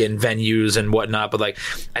back in venues and whatnot, but like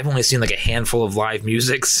I've only seen like a handful of live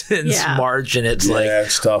music since March, and it's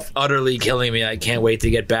it's tough, utterly killing me. I can't wait to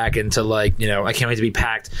get back into I can't wait to be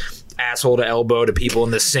packed asshole to elbow to people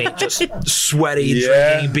in the sink, just sweaty,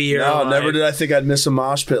 drinking beer. No, never did I think I'd miss a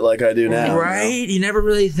mosh pit like I do now. Right? You never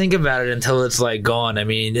really think about it until it's like gone. I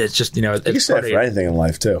mean, it's just, it's you can say that for anything in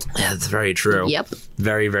life too. Yeah, that's very true. Yep.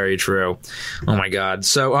 Very, very true. Oh my God.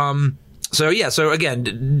 So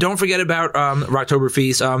again, don't forget about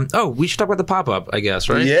Rocktoberfest. We should talk about the pop-up, I guess,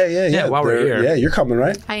 right? Yeah. While we're here. Yeah, you're coming,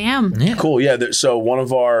 right? I am. Yeah. Cool. Yeah. So one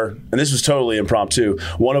of our, and this was totally impromptu,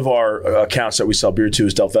 one of our accounts that we sell beer to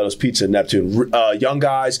is Delvetto's Pizza in Neptune. Young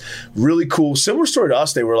guys, really cool. Similar story to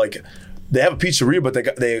us. They were like, they have a pizzeria, but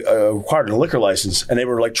they acquired a liquor license, and they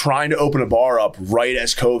were like trying to open a bar up right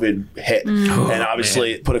as COVID hit, and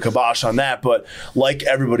obviously put a kibosh on that. But like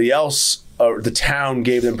everybody else, the town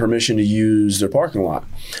gave them permission to use their parking lot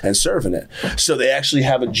and serve in it. So they actually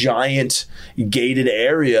have a giant gated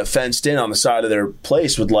area fenced in on the side of their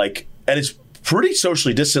place with and it's pretty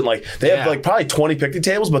socially distant. Like they have probably 20 picnic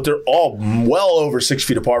tables, but they're all well over 6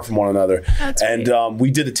 feet apart from one another. That's and great. We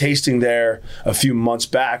did a tasting there a few months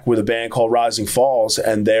back with a band called Rising Falls,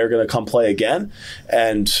 and they're going to come play again.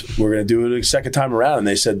 And we're going to do it a second time around. And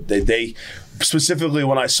they said they specifically,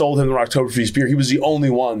 when I sold him the Oktoberfest beer, he was the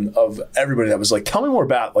only one of everybody that was like, tell me more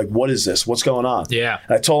about what is this? What's going on? Yeah.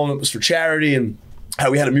 And I told him it was for charity and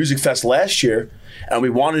how we had a music fest last year. And we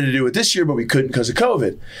wanted to do it this year, but we couldn't because of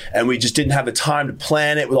COVID. And we just didn't have the time to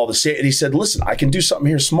plan it with all the And he said, listen, I can do something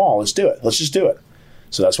here small. Let's do it. Let's just do it.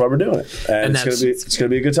 So that's why we're doing it. And it's gonna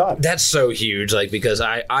be a good time. That's so huge, because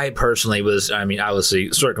I personally was,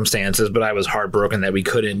 obviously circumstances, but I was heartbroken that we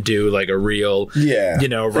couldn't do a real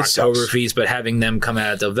Rocktoberfest, but having them come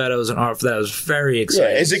out at Delvetto's and offer that was very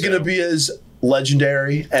exciting. Yeah. Is it gonna be as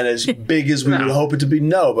legendary and as big as we would hope it to be?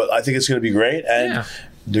 No, but I think it's gonna be great. And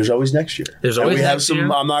there's always next year. We have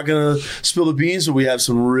some. I'm not going to spill the beans, but we have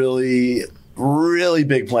some really, really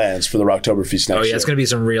big plans for the Rocktoberfest next year. Oh yeah, it's going to be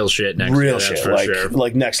some real shit next year. Real shit, for sure.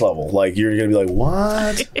 Like next level. Like you're going to be like,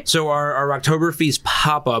 what? So our Rocktoberfest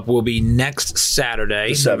pop-up will be next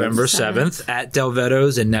Saturday, November 7th, at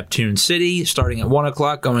Delvetto's in Neptune City, starting at 1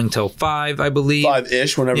 o'clock, going till 5, I believe.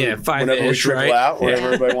 5-ish, whenever we trickle out, whenever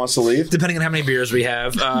everybody wants to leave. Depending on how many beers we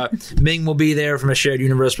have. Ming will be there from A Shared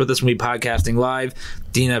Universe with us when we podcasting live.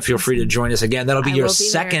 Dina, feel free to join us again. That'll be your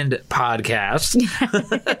second podcast,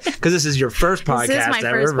 because this is your first podcast this is my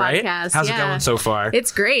ever, first right? Podcast. How's it going so far?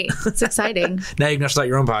 It's great. It's exciting. Now you're going to start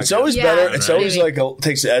your own podcast. It's always better. It's always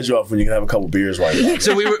takes the edge off when you can have a couple beers while you're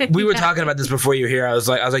So we were talking about this before you were here. I was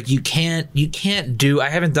like, you can't do. I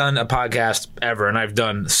haven't done a podcast ever, and I've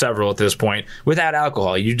done several at this point without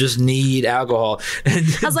alcohol. You just need alcohol. And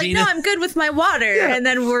I was like, no, I'm good with my water. Yeah. And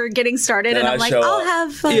then we're getting started, and I'm like, I'll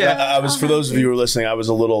have. For those of you who are listening, I was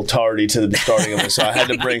a little tardy to the starting of this, so I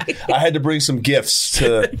had to bring some gifts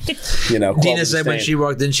to, Dina said when she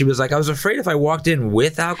walked in, she was like, I was afraid if I walked in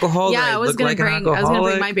with alcohol, I was going to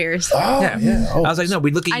bring my beers. Oh, yeah. I was like, no,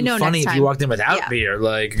 we'd look at you funny if you walked in without beer.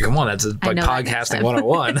 Like, come on, that's like podcasting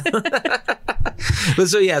 101. But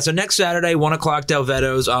so next Saturday, 1 o'clock,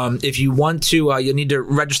 Delvetto's. If you want to, you'll need to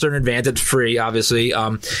register in advance. It's free, obviously.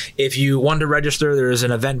 If you want to register, there is an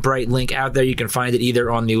Eventbrite link out there. You can find it either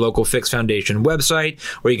on the Local Fix Foundation website,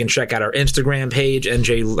 or you can check out our Instagram page, I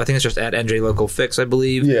think it's just at NJ Local Fix, I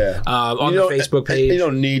believe. Yeah. On the Facebook page. You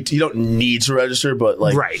don't need to register, but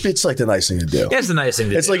it's like the nice thing to do. Yeah, it's the nice thing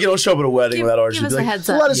to do. It's like you don't show up at a wedding without ours. Give us a heads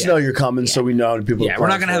up. Let us know you're coming so we know how many people are we're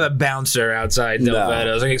not going to have a bouncer outside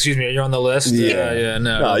Delvetto's. Like, excuse me, you're on the list?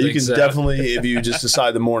 No, you can definitely, if you just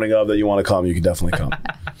decide the morning of that you want to come, you can definitely come.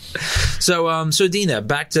 So Dina,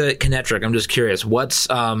 back to Kinetric. I'm just curious, what's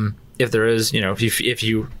if there is, if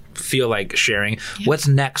you feel like sharing. What's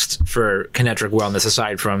next for Kinetric Wellness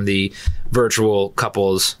aside from the virtual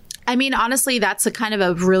couples? I mean, honestly, that's a kind of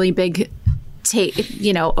a really big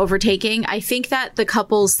overtaking. I think that the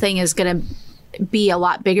couples thing is going to be a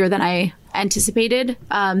lot bigger than I anticipated.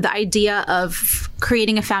 The idea of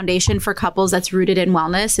creating a foundation for couples that's rooted in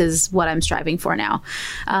wellness is what I'm striving for now.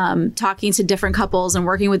 Talking to different couples and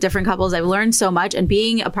working with different couples, I've learned so much. And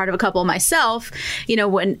being a part of a couple myself,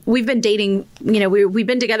 when we've been dating, we've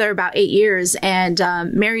been together about 8 years and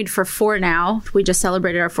married for 4 now. We just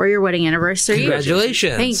celebrated our 4-year wedding anniversary.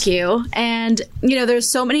 Congratulations. Thank you. And, there's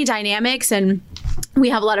so many dynamics, and we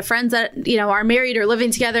have a lot of friends that, are married or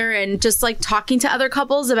living together, and just like talking to other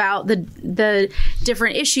couples about the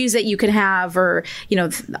different issues that you can have, or,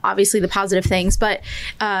 obviously the positive things. But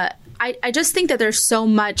I just think that there's so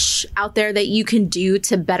much out there that you can do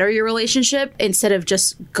to better your relationship instead of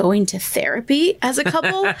just going to therapy as a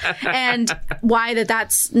couple. And why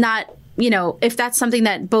that's not, if that's something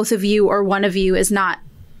that both of you or one of you is not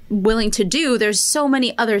willing to do, there's so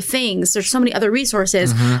many other things, there's so many other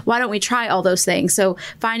resources. Why don't we try all those things? So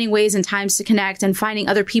finding ways and times to connect, and finding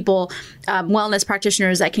other people, wellness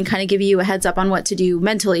practitioners that can kind of give you a heads up on what to do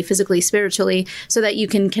mentally, physically, spiritually, so that you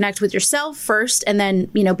can connect with yourself first, and then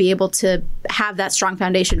be able to have that strong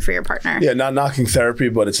foundation for your partner. Yeah, not knocking therapy,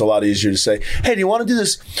 but it's a lot easier to say, hey, do you want to do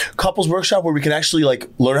this couples workshop where we can actually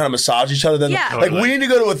learn how to massage each other? Then we need to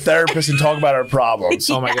go to a therapist and talk about our problems.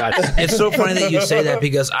 Oh my God. It's so funny that you say that,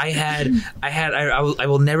 because I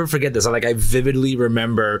will never forget this. I vividly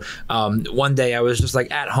remember one day I was just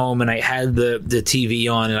at home, and I had the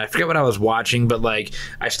TV on, and I forget what I was watching, but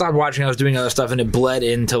I stopped watching. I was doing other stuff, and it bled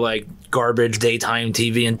into garbage daytime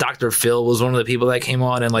TV. And Dr. Phil was one of the people that came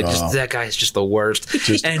on, and just that guy's just the worst.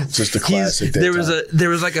 Just a classic. There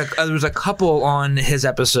was a couple on his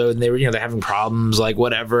episode, and they were they're having problems,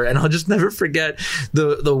 whatever. And I'll just never forget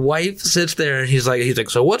the wife sits there, and he's like,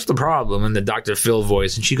 so what's the problem? And the Dr. Phil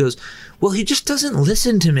voice, and she goes, well, he just doesn't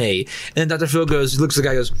listen to me. And Dr. Phil looks at the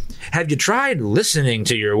guy, goes, have you tried listening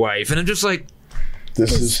to your wife? And I'm just like,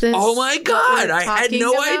 this oh my God, I had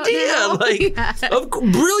no idea.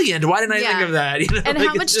 Brilliant. Why didn't I think of that? And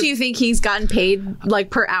how much do you think he's gotten paid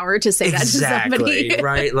per hour to say that to somebody?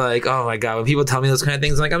 Right? Oh my God, when people tell me those kind of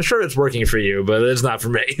things, I'm sure it's working for you, but it's not for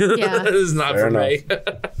me. Yeah. It's not Fair for enough.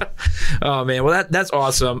 me. Oh man, well that's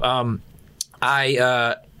awesome.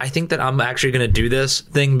 I think that I'm actually going to do this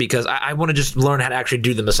thing because I want to just learn how to actually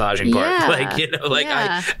do the massaging part.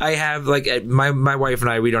 I have my wife and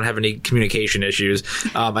I, we don't have any communication issues.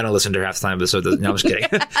 I don't listen to her half the time, so no, I'm just kidding.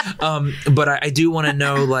 But I do want to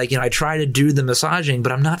know, I try to do the massaging,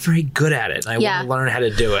 but I'm not very good at it. I want to learn how to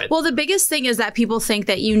do it. Well, the biggest thing is that people think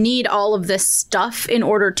that you need all of this stuff in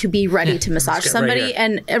order to be ready to massage somebody. Right,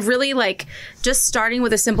 and really just starting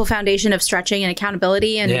with a simple foundation of stretching and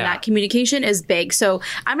accountability and that communication is big. So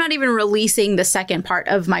I'm not even releasing the second part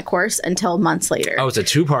of my course until months later. Oh, it's a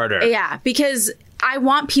 2-parter. Yeah, because I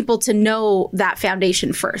want people to know that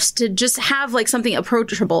foundation first, to just have something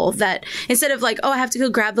approachable, that instead of I have to go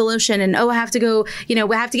grab the lotion, and I have to go, we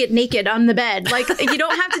have to get naked on the bed. You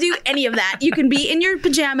don't have to do any of that. You can be in your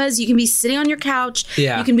pajamas. You can be sitting on your couch.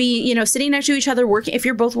 Yeah. You can be, sitting next to each other working. If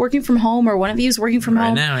you're both working from home, or one of you is working from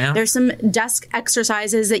home, now, there's some desk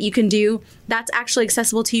exercises that you can do. That's actually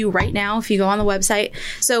accessible to you right now if you go on the website.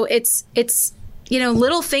 So it's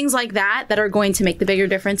little things like that are going to make the bigger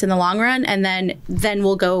difference in the long run. And then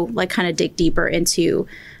we'll go kind of dig deeper into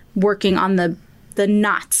working on the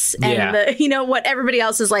knots and the, what everybody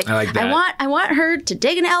else is like. I like that. I want her to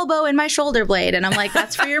dig an elbow in my shoulder blade. And I'm like,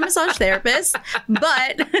 that's for your massage therapist,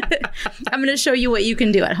 but I'm going to show you what you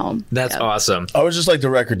can do at home. That's awesome. I would just like the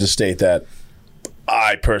record to state that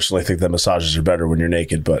I personally think that massages are better when you're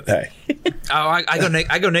naked, but hey. Oh, I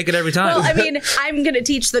go naked every time. Well, I mean, I'm going to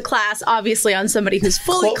teach the class, obviously, on somebody who's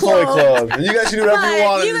fully clothed. And you guys can do whatever you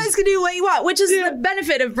want. You guys can do what you want, which is the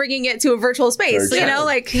benefit of bringing it to a virtual space.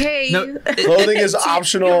 Hey. No, clothing is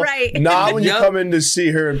optional. Right. Not when you come in to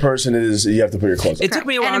see her in person. It is, you have to put your clothes on. It took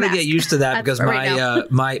me a while to get used to that because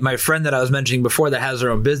my friend that I was mentioning before that has her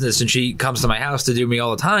own business, and she comes to my house to do me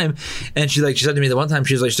all the time. And she said to me the one time,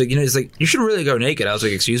 she's like, you should really go naked. I was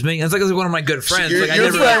like, excuse me? And it's like one of my good friends.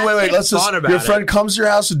 Your friend comes to your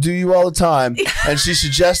house to do you all the time, and she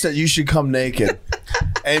suggests that you should come naked.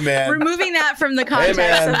 Hey, man. Removing that from the context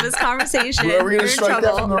man. of this conversation. Are we going We're to in strike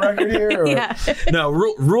that trouble. from the record here? Or? Yeah. No,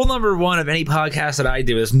 rule number one of any podcast that I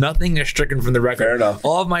do is nothing is stricken from the record. Fair enough.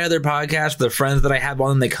 All of my other podcasts, the friends that I have on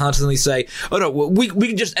them, they constantly say, "Oh no, we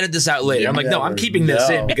can just edit this out later." I'm like, "No, I'm keeping this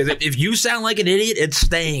in because if you sound like an idiot, it's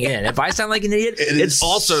staying in. If I sound like an idiot, it's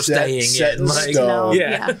also staying set in." in Like, stone.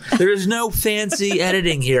 yeah. There's no fancy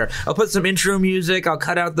editing here. I'll put some intro music. I'll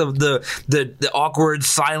cut out the awkward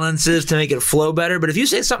silences to make it flow better. But if you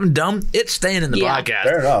say something dumb, it's staying in the Yeah. podcast.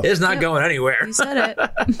 Fair enough. It's not going anywhere. You said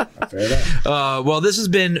it. Fair enough. Well, this has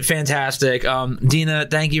been fantastic. Dina,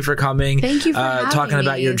 thank you for coming. Thank you for having talking me.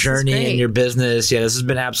 about your This is journey great. and your business. Yeah, this has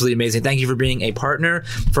been absolutely amazing. Thank you for being a partner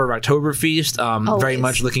for Oktoberfest. Very Always.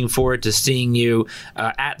 much looking forward to seeing you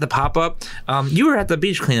at the pop-up. You were at the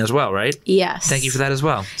Beach Clean as well, right? Yes. Thank you for that as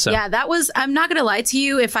well. So. Yeah, that was, I'm not going to lie to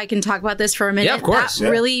you, if I can talk about this for a minute. Yeah, of course. That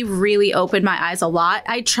Yeah. really, really opened my eyes a lot.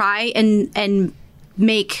 I try and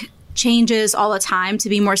make changes all the time to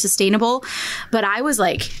be more sustainable, but I was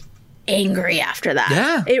like angry after that.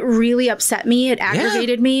 Yeah. It really upset me. It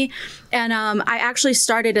aggravated me. And I actually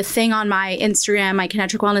started a thing on my Instagram, my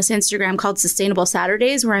Kinetric Wellness Instagram, called Sustainable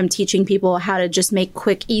Saturdays, where I'm teaching people how to just make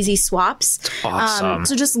quick, easy swaps. Awesome.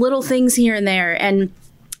 So just little things here and there. And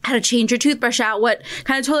how to change your toothbrush out, what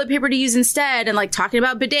kind of toilet paper to use instead, and like talking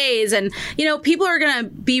about bidets. And, you know, people are going to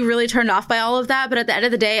be really turned off by all of that. But at the end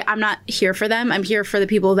of the day, I'm not here for them. I'm here for the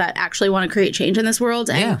people that actually want to create change in this world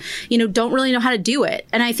and, Yeah. you know, don't really know how to do it.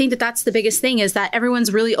 And I think that that's the biggest thing, is that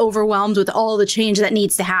everyone's really overwhelmed with all the change that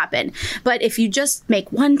needs to happen. But if you just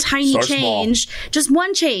make one tiny Start small. change, just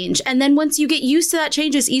one change, and then once you get used to that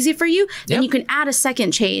change, it's easy for you, then Yep. you can add a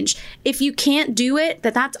second change. If you can't do it,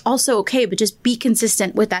 that's also okay, but just be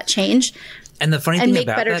consistent with that change. And the funny And thing make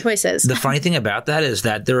about better that, choices. the funny thing about that is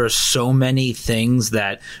that there are so many things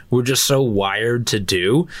that we're just so wired to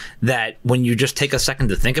do that when you just take a second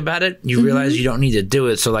to think about it, you realize you don't need to do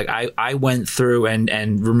it. So like I went through and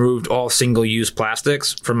removed all single use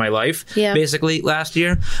plastics from my life Yeah. basically last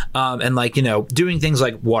year. And like, you know, doing things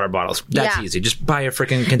like water bottles. That's Yeah. easy. Just buy a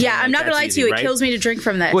freaking container. Yeah, I'm not gonna lie to you. It kills me to drink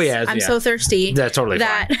from this. Well, yeah, I'm yeah. so thirsty. That's totally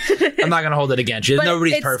fine. I'm not going to hold it against you. But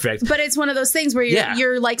Nobody's it's- perfect. But it's one of those things where Yeah.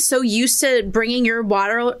 you're like so used to bringing your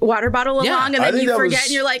water bottle Yeah. along, and I then think you that forget, was-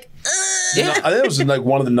 and you're like, ugh. Yeah. I think it was like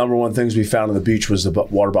one of the number one things we found on the beach was the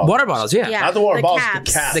water bottle. Water bottles, yeah. Yeah. Not the water The bottles,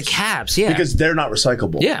 caps. the caps. The caps, yeah. Because they're not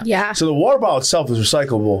recyclable. Yeah. Yeah. So the water bottle itself is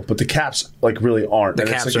recyclable, but the caps like really aren't. The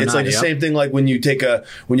And caps it's are like, it's not, like the yeah. same thing like when you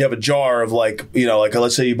have a jar of like, you know, like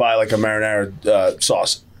let's say you buy like a marinara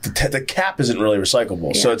sauce. The cap isn't really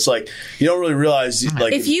recyclable. So it's like you don't really realize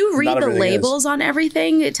like If you read not the everything is. labels on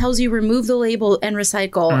everything, it tells you remove the label and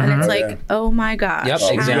recycle, and it's Oh, like, yeah. oh my gosh, Yep, how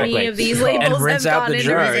exactly. many of these And labels rinse have out gone the into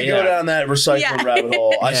jar, If you yeah. go down that recycling Yeah. rabbit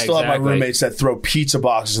hole, I Yeah, still have my exactly. roommates that throw pizza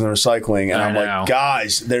boxes in the recycling, and I I'm know. like,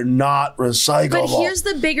 guys, they're not recyclable. But here's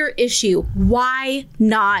the bigger issue. Why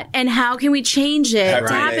not? And how can we change it How to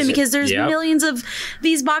can we happen? change it? Because there's Yep. millions of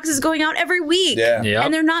these boxes going out every week. Yeah. Yep.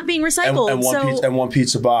 And they're not being and, recycled. one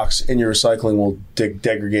pizza box in your recycling will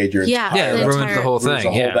degrade your Yeah. entire Yeah, it the ruins entire- the whole ruins thing.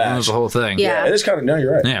 the whole Yeah, batch. ruins the whole thing. Yeah. It is kind of no,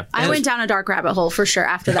 you're right. Yeah. I went down a dark rabbit hole for sure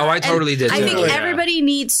after that. Oh, I And totally did I too. think Yeah. everybody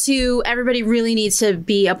really needs to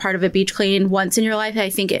be a part of a beach clean once in your life. I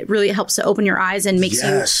think it really helps to open your eyes and makes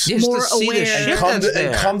Yes. you Just to more see the aware. shit Come that's to, there.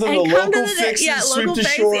 and come to the And come to local the- fix yeah, and sweep local the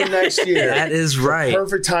fix, shore yeah. next year. That is right.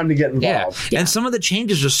 Perfect time to get Yeah. involved. And some of the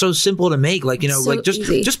changes are so simple to make. Like, you know, So like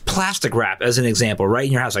easy. just plastic wrap as an example, right?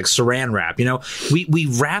 In your house, like saran wrap. You know, we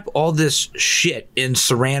wrap all this shit in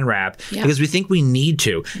saran wrap Yeah. because we think we need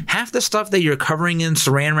to. Half the stuff that you're covering in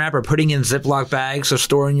saran wrap or putting in Ziploc bags to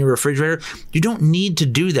store in your refrigerator, you don't need to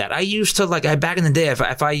do that. I used to, like, back in the day,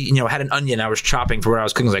 if I you know, had an onion I was chopping for what I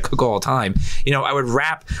was cooking, because I cook all the time, you know, I would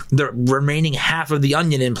wrap the remaining half of the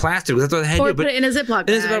onion in plastic. That's what I had to Or do. put it in a Ziploc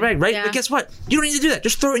In a Ziploc bag, right? Yeah. But guess what? You don't need to do that.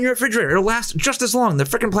 Just throw it in your refrigerator. It'll last just as long. The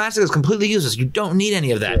freaking plastic is completely useless. You don't need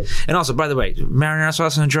any of that. And also, by the way, marinara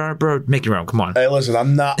sauce in a jar, bro, make your own. Come on. Hey, listen,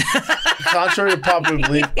 I'm not. Contrary to popular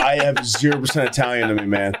belief, I have 0% Italian in me,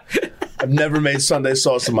 man. I've never made Sunday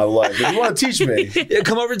sauce in my life. If you want to teach me, Yeah,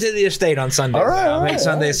 come over to the estate on Sunday. All right, I'll all make right,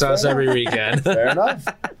 Sunday all right, sauce fair every weekend. fair enough.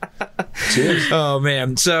 Cheers. Oh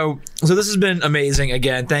man, so this has been amazing.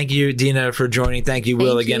 Again, thank you, Dina, for joining. Thank you,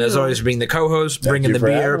 Will, Thank again you. as always, for being the co-host, bringing you the for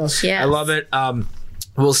beer. having us. Yes. I love it.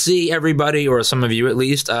 we'll see everybody, or some of you at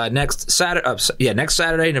least, next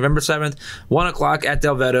Saturday, November 7th, 1 o'clock at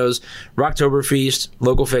Delvetto's, Rocktoberfest,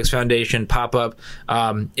 Local Fix Foundation, pop-up.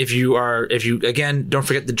 If you again, don't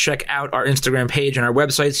forget to check out our Instagram page and our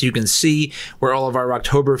website so you can see where all of our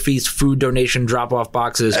Rocktoberfest food donation drop-off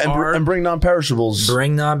boxes are. And bring non-perishables.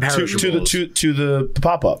 Bring non-perishables. To the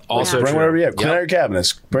pop-up. Also bring true. whatever you have. Clean out your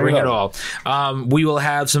cabinets. Bring it all. We will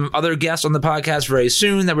have some other guests on the podcast very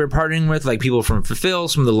soon that we're partnering with, like people from Fulfill,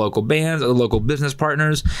 some of the local bands, other local business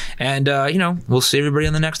partners, and we'll see everybody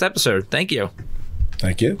on the next episode. Thank you.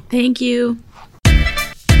 Thank you. Thank you.